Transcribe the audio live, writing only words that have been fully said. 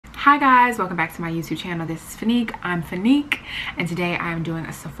Hi guys, welcome back to my YouTube channel. This is Fenique. I'm Fenique, and today I'm doing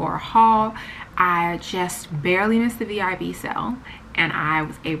a Sephora haul. I just barely missed the VIB sale and I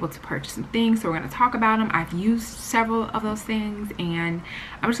was able to purchase some things, so we're going to talk about them. I've used several of those things and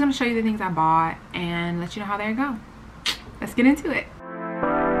I'm just going to show you the things I bought and let you know how they go. Let's get into it.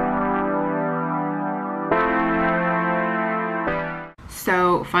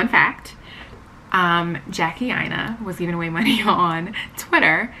 So, fun fact, Jackie Aina was giving away money on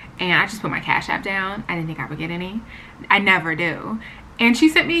Twitter and I just put my Cash App down. I didn't think I would get any. I never do. And she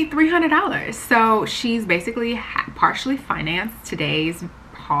sent me $300. So she's basically partially financed today's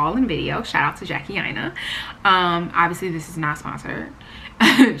haul and video. Shout out to Jackie Aina. Obviously this is not sponsored.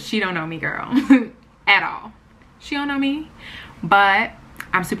 She don't know me, girl, at all. She don't know me, but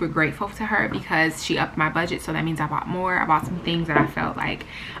I'm super grateful to her because she upped my budget, so that means I bought more. I bought some things that I felt like,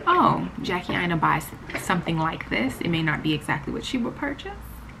 oh, Jackie Aina buys something like this. It may not be exactly what she would purchase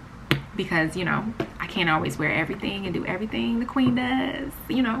because, you know, I can't always wear everything and do everything the queen does.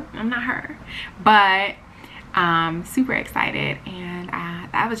 You know, I'm not her. But I'm super excited, and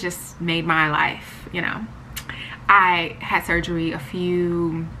that was just made my life, you know. I had surgery a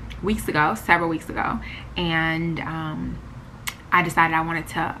few weeks ago, several weeks ago, and I decided I wanted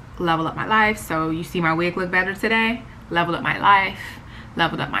to level up my life. So you see my wig look better today. Leveled up my life,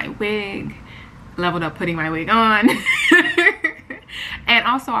 leveled up my wig, leveled up putting my wig on. And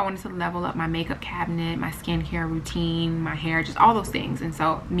also I wanted to level up my makeup cabinet, my skincare routine, my hair, just all those things. And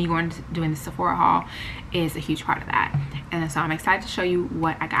so me doing the Sephora haul is a huge part of that. And so I'm excited to show you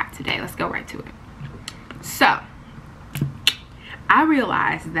what I got today. Let's go right to it. So I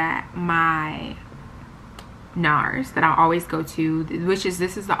realized that my NARS that I always go to, which is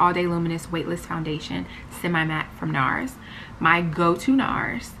this is the All Day Luminous Weightless Foundation Semi Matte from NARS. My go-to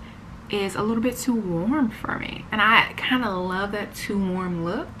NARS is a little bit too warm for me, and I kind of love that too warm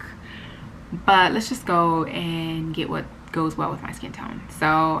look, but let's just go and get what goes well with my skin tone.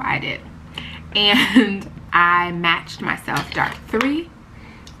 So I did, and I matched myself dark 3,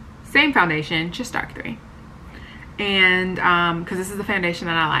 same foundation, just dark 3. And because this is the foundation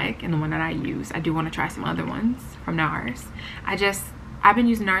that I like and the one that I use. I do want to try some other ones from NARS. I've been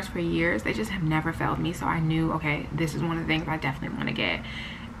using NARS for years. They just have never failed me, so I knew, okay, this is one of the things I definitely want to get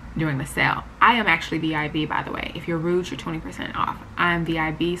during the sale. I am actually VIB, by the way. If you're Rouge, you're 20% off. I'm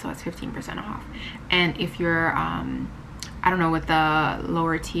VIB, so it's 15% off. And if you're I don't know what the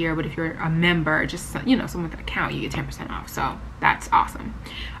lower tier, but if you're a member, just, you know, someone with an account, you get 10% off. So that's awesome.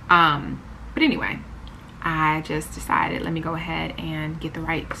 But anyway, I just decided, let me go ahead and get the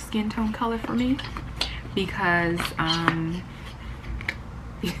right skin tone color for me because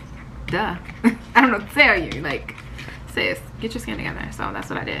duh. I don't know what to tell you, like, sis, get your skin together. So that's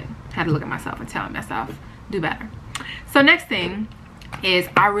what I did. Had to look at myself and tell myself, do better. So next thing is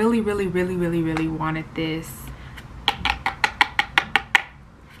I really wanted this.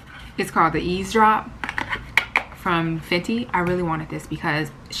 It's called the Eavesdrop from Fenty. I really wanted this because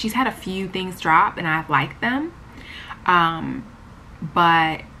she's had a few things drop and I've liked them,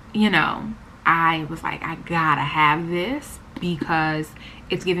 but you know, I was like, I gotta have this because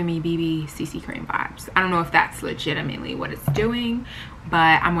it's giving me BB CC cream vibes. I don't know if that's legitimately what it's doing,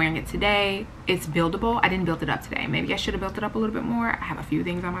 but I'm wearing it today. It's buildable. I didn't build it up today. Maybe I should have built it up a little bit more. I have a few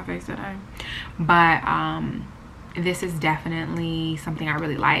things on my face today, but this is definitely something I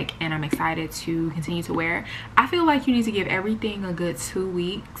really like and I'm excited to continue to wear. I feel like you need to give everything a good 2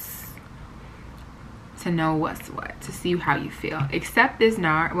 weeks to know what's what, to see how you feel. Except this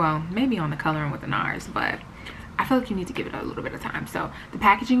NARS, well, maybe on the coloring with the NARS, but I feel like you need to give it a little bit of time. So the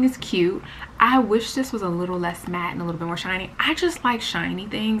packaging is cute. I wish this was a little less matte and a little bit more shiny. I just like shiny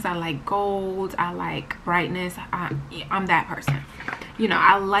things. I like gold. I like brightness. I'm that person. You know,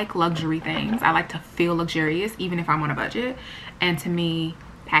 I like luxury things. I like to feel luxurious even if I'm on a budget. And to me,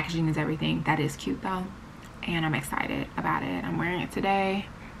 packaging is everything. That is cute though. And I'm excited about it. I'm wearing it today.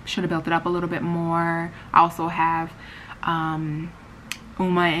 Should have built it up a little bit more. I also have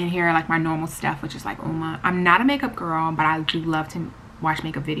Uma in here, like my normal stuff, which is like Uma. I'm not a makeup girl, but I do love to watch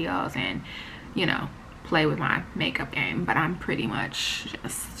makeup videos and, you know, play with my makeup game. But I'm pretty much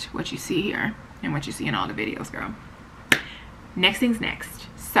just what you see here and what you see in all the videos, girl. Next thing's next.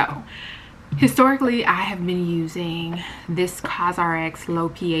 So historically I have been using this CosRX low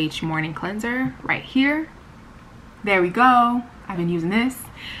pH morning cleanser right here. There we go. I've been using this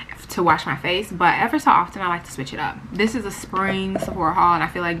to wash my face, but ever so often I like to switch it up. This is a spring Sephora haul and I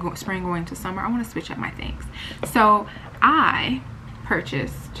feel like spring going to summer, I want to switch up my things. So I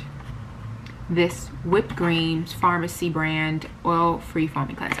purchased this Whipped Cream Pharmacy brand oil-free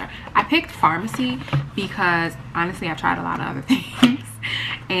foaming cleanser. I picked Pharmacy because honestly I've tried a lot of other things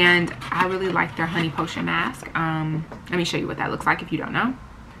and I really like their honey potion mask. Let me show you what that looks like if you don't know.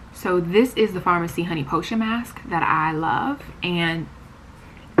 So this is the Pharmacy honey potion mask that I love, and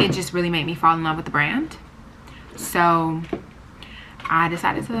it just really made me fall in love with the brand. So I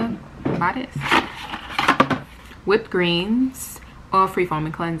decided to buy this. Whipped greens, oil-free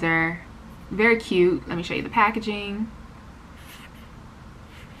foaming cleanser. Very cute. Let me show you the packaging.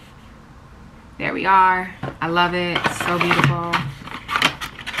 There we are. I love it. So beautiful.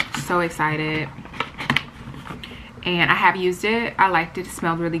 So excited. And I have used it. I liked it. It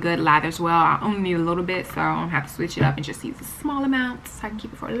smelled really good. Lathers well. I only need a little bit, so I don't have to switch it up and just use a small amount so I can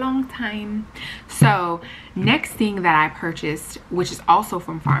keep it for a long time. So next thing that I purchased, which is also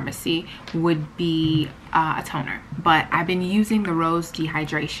from Pharmacy, would be a toner. But I've been using the Rose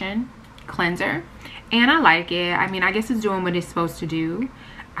Dehydration Cleanser, and I like it. I mean, I guess it's doing what it's supposed to do.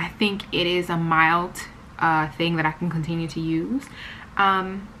 I think it is a mild thing that I can continue to use.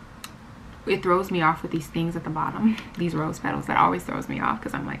 It throws me off with these things at the bottom, these rose petals. That always throws me off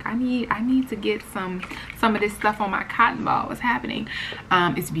because I'm like, I need to get some of this stuff on my cotton ball. What's happening?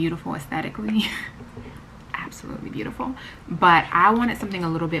 It's beautiful aesthetically. Absolutely beautiful, but I wanted something a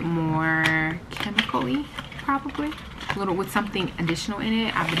little bit more chemically, probably a little with something additional in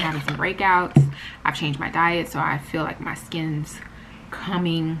it. I've been having some breakouts. I've changed my diet, so I feel like my skin's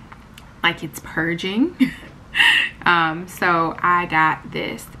coming, like it's purging. So I got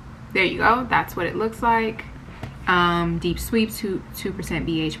this. There you go. That's what it looks like. Deep Sweep 2%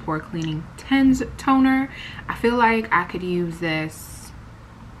 BH Pore Cleaning Tens Toner. I feel like I could use this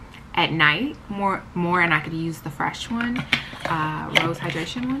at night more, and I could use the fresh one, Rose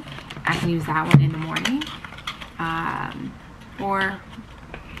Hydration one. I can use that one in the morning, or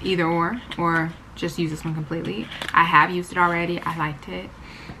either or just use this one completely. I have used it already. I liked it,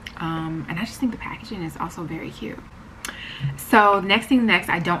 and I just think the packaging is also very cute. So next,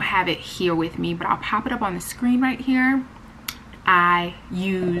 I don't have it here with me, but I'll pop it up on the screen right here. I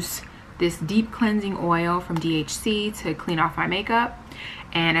use this deep cleansing oil from DHC to clean off my makeup,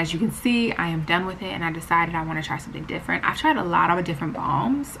 and as you can see, I am done with it, and I decided I want to try something different. I've tried a lot of different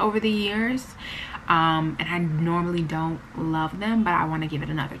balms over the years, and I normally don't love them, but I want to give it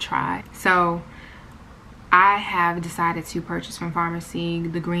another try. So I have decided to purchase from Pharmacy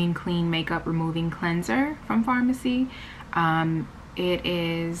the Green Clean Makeup Removing Cleanser from Pharmacy.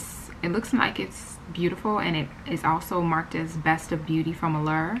 It looks like it's beautiful, and it is also marked as Best of Beauty from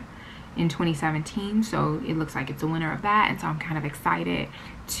Allure in 2017, so it looks like it's a winner of that, and so I'm kind of excited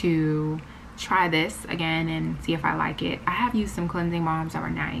to try this again and see if I like it. I have used some cleansing balms that were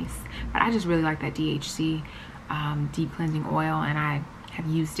nice, but I just really like that DHC deep cleansing oil, and I have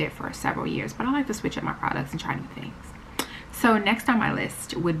used it for several years, but I like to switch up my products and try new things. So next on my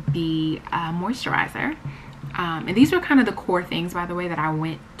list would be moisturizer. And these were kind of the core things, by the way, that I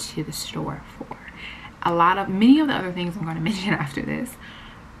went to the store for. Many of the other things I'm going to mention after this,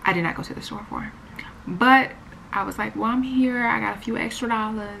 I did not go to the store for. But I was like, well, I'm here. I got a few extra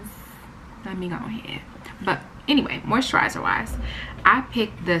dollars. Let me go ahead. But anyway, moisturizer wise, I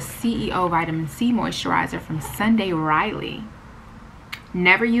picked the CEO Vitamin C Moisturizer from Sunday Riley.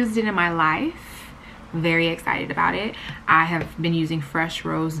 Never used it in my life. Very excited about it. I have been using Fresh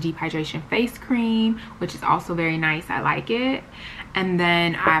Rose Deep Hydration Face Cream, which is also very nice. I like it. And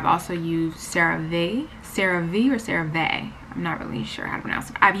then I've also used CeraVe or CeraVe. I'm not really sure how to pronounce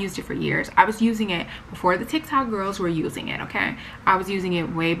it. I've used it for years. I was using it before the TikTok girls were using it, okay? I was using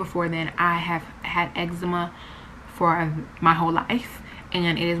it way before then. I have had eczema for my whole life,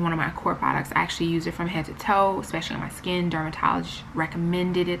 and it is one of my core products. I actually use it from head to toe, especially on my skin. Dermatologist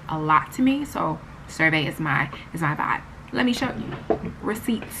recommended it a lot to me, so CeraVe is my vibe. Let me show you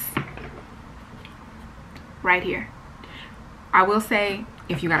receipts right here. I will say,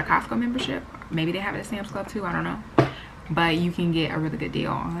 if you got a Costco membership, maybe they have it at Sam's Club too, I don't know, but you can get a really good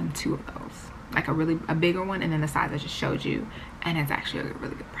deal on 2 of those, like a bigger one, and then the size I just showed you, and it's actually a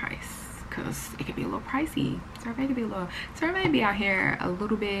really good price, because it could be a little pricey. CeraVe be out here a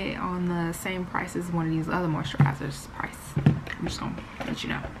little bit on the same price as one of these other moisturizers price. I'm just gonna let you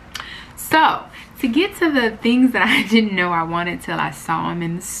know. So to get to the things that I didn't know I wanted till I saw them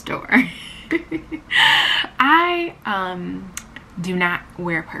in the store. I do not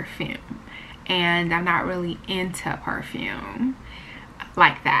wear perfume, and I'm not really into perfume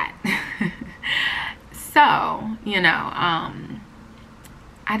like that. So, you know,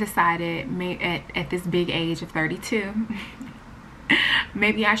 I decided at this big age of 32,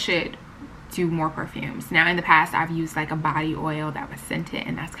 maybe I should do more perfumes. Now, in the past, I've used like a body oil that was scented,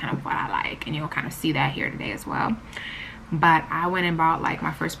 and that's kind of what I like, and you'll kind of see that here today as well. but I went and bought like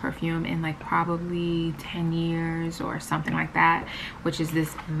my first perfume in like probably 10 years or something like that, which is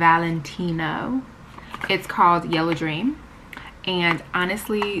this Valentino. It's called Yellow Dream. And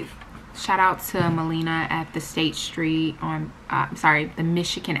honestly, shout out to Melina at the State Street on the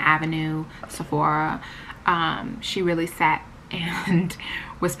Michigan Avenue Sephora. She really sat and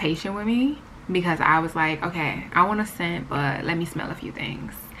was patient with me, because I was like, okay, I want a scent, but let me smell a few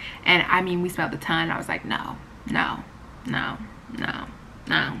things. And I mean, we smelled a ton. I was like, no, I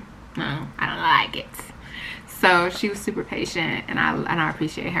don't like it. So she was super patient, and I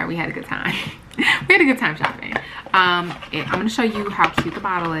appreciate her. We had a good time. We had a good time shopping. I'm gonna show you how cute the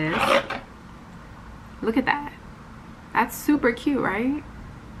bottle is. Look at that. That's super cute, right?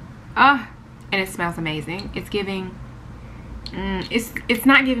 And it smells amazing. It's giving it's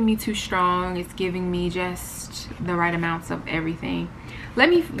not giving me too strong. It's giving me just the right amounts of everything. Let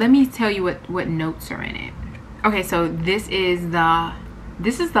me tell you what notes are in it. Okay, so this is the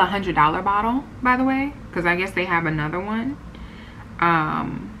 $100 bottle, by the way, because I guess they have another one.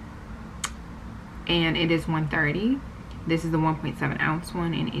 And it is $130. This is the 1.7 ounce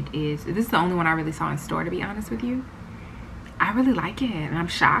one, and this is the only one I really saw in store, to be honest with you. I really like it, and I'm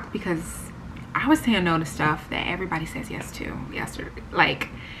shocked because I was saying no to stuff that everybody says yes to yesterday. Like,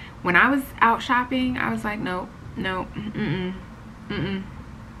 when I was out shopping, I was like, no,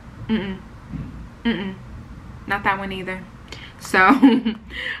 not that one either. So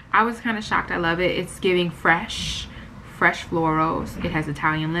I was kind of shocked. I love it. It's giving fresh florals. It has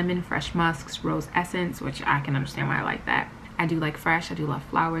Italian lemon, fresh musks, rose essence, which I can understand why I like that. I do like fresh. I do love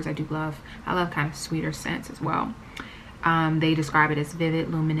flowers. I love kind of sweeter scents as well. They describe it as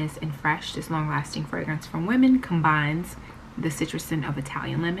vivid, luminous, and fresh. This long-lasting fragrance from women combines the citrus scent of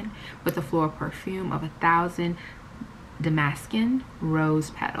Italian lemon with the floral perfume of 1,000 Damascus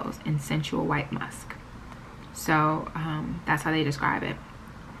rose petals and sensual white musk. So that's how they describe it,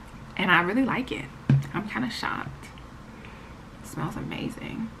 and I really like it. I'm kind of shocked. It smells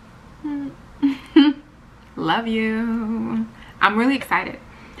amazing. Love you. I'm really excited.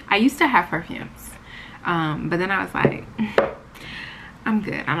 I used to have perfumes, but then I was like, I'm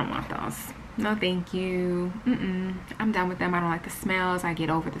good. I don't want those. No thank you. I'm done with them. I don't like the smells. I get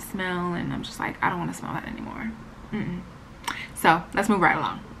over the smell, and I'm just like, I don't want to smell that anymore. So let's move right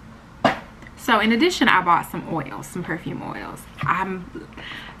along. So in addition, I bought some oils, some perfume oils.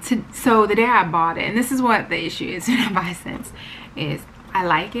 So the day I bought it, and this is what the issue is when I buy scents, is I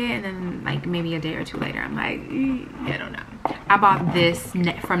like it, and then like maybe a day or two later, I'm like, I don't know. I bought this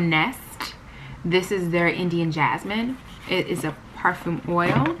from Nest. This is their Indian Jasmine. It is a perfume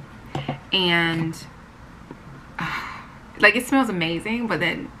oil, and like, it smells amazing, but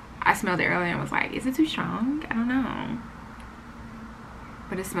then I smelled it earlier and was like, is it too strong? I don't know.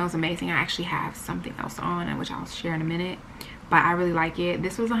 But it smells amazing. I actually have something else on, which I'll share in a minute, but I really like it.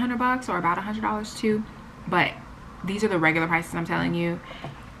 This was $100 or about $100 too, but these are the regular prices. I'm telling you,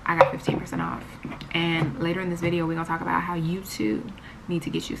 I got 15% off. And later in this video, we're gonna talk about how you too need to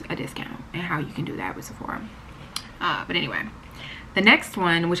get you a discount and how you can do that with Sephora. But anyway, the next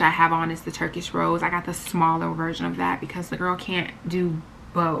one, which I have on, is the Turkish Rose. I got the smaller version of that because the girl can't do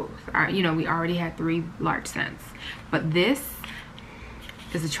both. You know, we already had 3 large scents, but this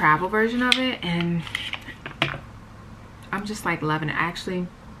is a travel version of it, and I'm just like loving it. I actually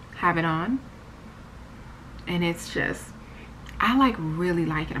have it on, and it's just, I like really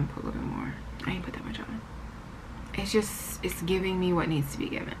like it. I'm gonna put a little bit more. I ain't put that much on. It's just, it's giving me what needs to be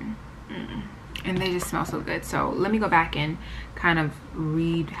given. And they just smell so good. So let me go back and kind of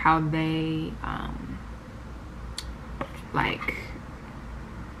read how they like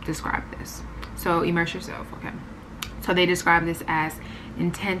describe this. So immerse yourself. Okay, so they describe this as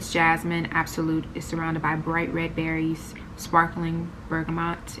intense jasmine absolute is surrounded by bright red berries, sparkling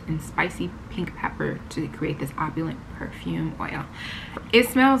bergamot, and spicy pink pepper to create this opulent perfume oil. It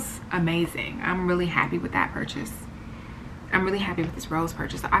smells amazing. I'm really happy with that purchase. I'm really happy with this rose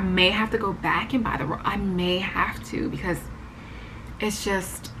purchase. I may have to go back and buy the rose. I may have to, because it's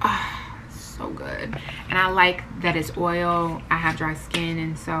just so good. And I like that it's oil. I have dry skin,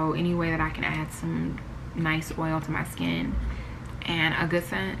 and so any way that I can add some nice oil to my skin and a good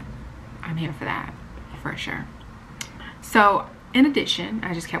scent, I'm here for that, for sure. So in addition,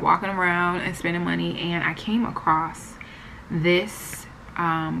 I just kept walking around and spending money, and I came across this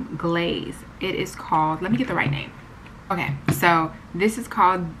glaze. It is called, let me get the right name. Okay, so this is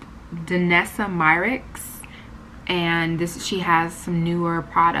called Danessa Myrix, and this, she has some newer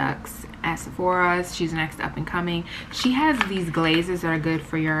products at Sephora. She's next up and coming. She has these glazes that are good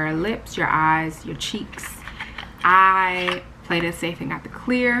for your lips, your eyes, your cheeks. I played it safe and got the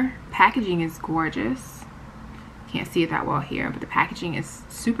clear. Packaging is gorgeous. Can't see it that well here, but the packaging is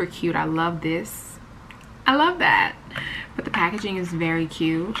super cute. I love this. I love that. But the packaging is very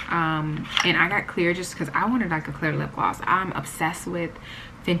cute. And I got clear just because I wanted like a clear lip gloss. I'm obsessed with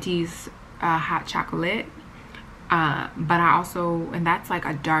Fenty's hot chocolate. But I also, and that's like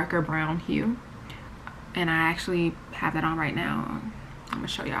a darker brown hue. And I actually have that on right now. I'm gonna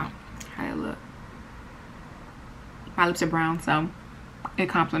show y'all how they look. My lips are brown, so it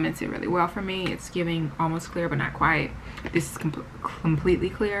complements it really well for me. It's giving almost clear, but not quite. This is completely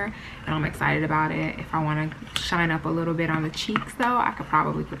clear, and I'm excited about it. If I want to shine up a little bit on the cheeks though, I could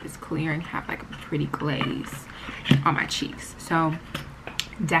probably put this clear and have like a pretty glaze on my cheeks. So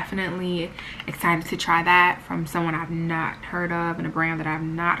definitely excited to try that from someone I've not heard of and a brand that I've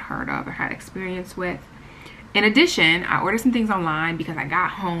not heard of or had experience with. In addition, I ordered some things online because I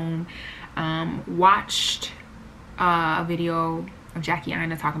got home, watched a video of Jackie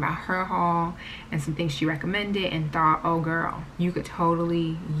Aina talking about her haul and some things she recommended, and thought, oh girl, you could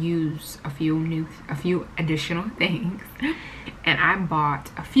totally use a few additional things. And I bought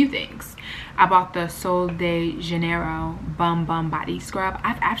a few things. I bought the Sol de Janeiro Bum Bum Body Scrub.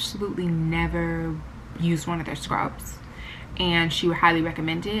 I've absolutely never used one of their scrubs, and she would highly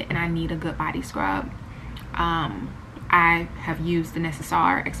recommend it, and I need a good body scrub. I have used the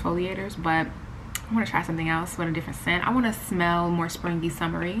Necessar exfoliators, but I want to try something else with a different scent. I want to smell more springy,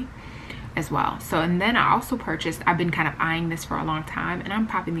 summery as well. So, and then I also purchased, I've been kind of eyeing this for a long time, and I'm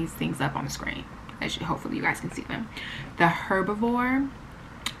popping these things up on the screen. Hopefully you guys can see them. The Herbivore,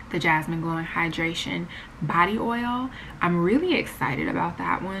 the Jasmine Glowing Hydration Body Oil. I'm really excited about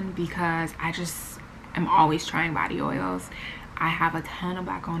that one because I just am always trying body oils. I have a ton of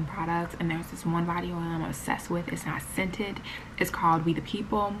black owned products, and there's this one body oil I'm obsessed with. It's not scented. It's called We the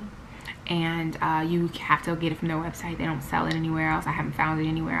People, and you have to get it from their website. They don't sell it anywhere else. I haven't found it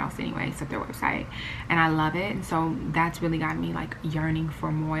anywhere else anyway except their website, and I love it. And so that's really got me like yearning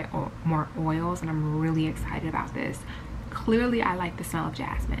for more oils, and I'm really excited about this. Clearly I like the smell of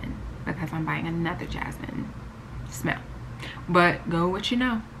jasmine because I'm buying another jasmine smell, but go what you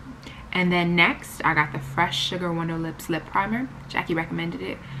know. And then next I got the Fresh Sugar Wonder Lips Lip Primer. Jackie recommended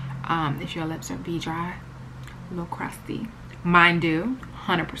it. If your lips are dry, a little crusty, mine do,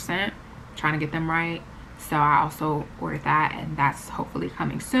 100%. Trying to get them right, so I also ordered that, and that's hopefully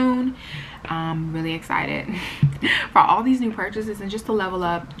coming soon. Really excited for all these new purchases, and just to level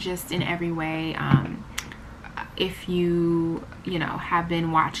up just in every way. If you know, have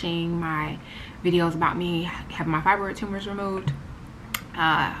been watching my videos about me having my fibroid tumors removed,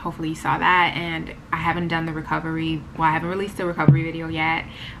 hopefully you saw that. And I haven't done the recovery, well, I haven't released the recovery video yet,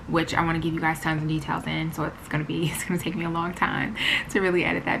 which I want to give you guys tons of details in, so it's gonna take me a long time to really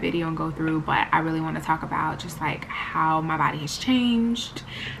edit that video and go through. But I really want to talk about just like how my body has changed,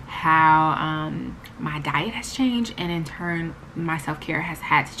 how my diet has changed, and in turn my self-care has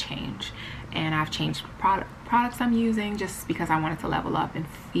had to change. And I've changed products I'm using just because I wanted to level up and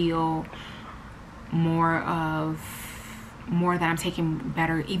feel more that I'm taking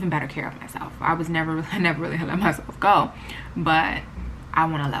even better care of myself. I never really let myself go, but I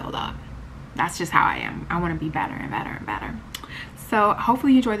want to level up. That's just how I am. I want to be better and better and better. So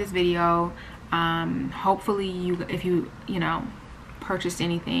hopefully you enjoyed this video. Hopefully if you purchased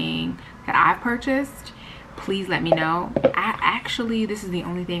anything that I've purchased, please let me know. Actually, this is the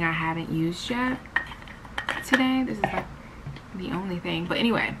only thing I haven't used yet today. This is like the only thing, but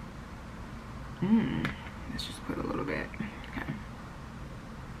anyway, let's just put a little bit. Okay,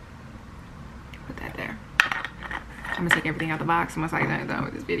 put that there. I'm gonna take everything out the box once I'm done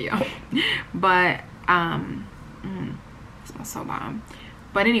with this video. But it smells so bomb.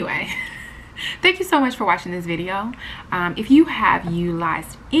 But anyway, thank you so much for watching this video. If you have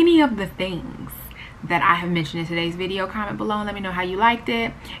utilized any of the things that I have mentioned in today's video, comment below and let me know how you liked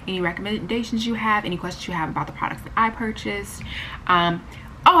it, any recommendations you have, any questions you have about the products that I purchased. Oh,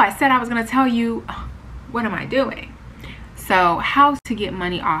 I said I was going to tell you, what am I doing? So how to get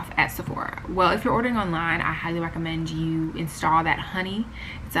money off at Sephora. Well, if you're ordering online, I highly recommend you install that Honey.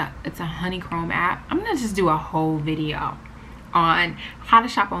 It's a honeycomb app. I'm going to just do a whole video on how to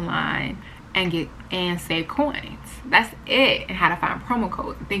shop online and save coins. That's it. And how to find promo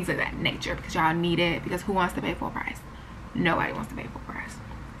codes and things of that nature, because y'all need it. Because who wants to pay full price? Nobody wants to pay full price,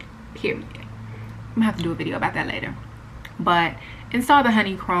 period. I'm gonna have to do a video about that later. But install the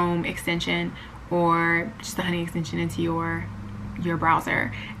Honey Chrome extension, or just the Honey extension into your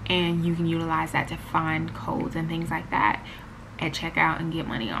browser, and you can utilize that to find codes and things like that at checkout and get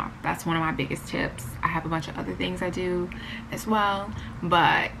money off. That's one of my biggest tips. I have a bunch of other things I do as well,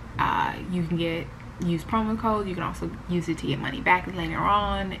 but you can use promo code. You can also use it to get money back later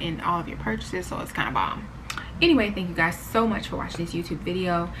on in all of your purchases, so it's kind of bomb. Anyway, thank you guys so much for watching this YouTube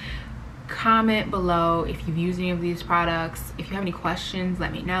video. Comment below if you've used any of these products. If you have any questions,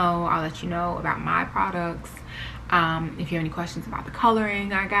 let me know. I'll let you know about my products. If you have any questions about the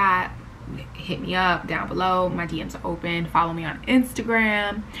coloring I got, hit me up down below. My DMs are open. Follow me on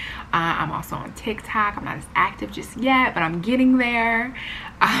Instagram. I'm also on TikTok. I'm not as active just yet, but I'm getting there.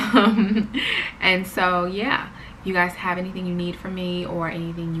 And so yeah, if you guys have anything you need from me, or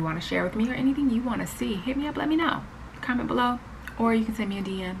anything you want to share with me, or anything you want to see, hit me up, let me know. Comment below, or you can send me a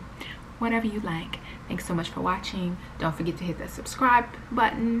DM, whatever you like. Thanks so much for watching. Don't forget to hit that subscribe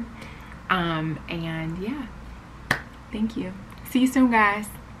button. And yeah, thank you. See you soon, guys.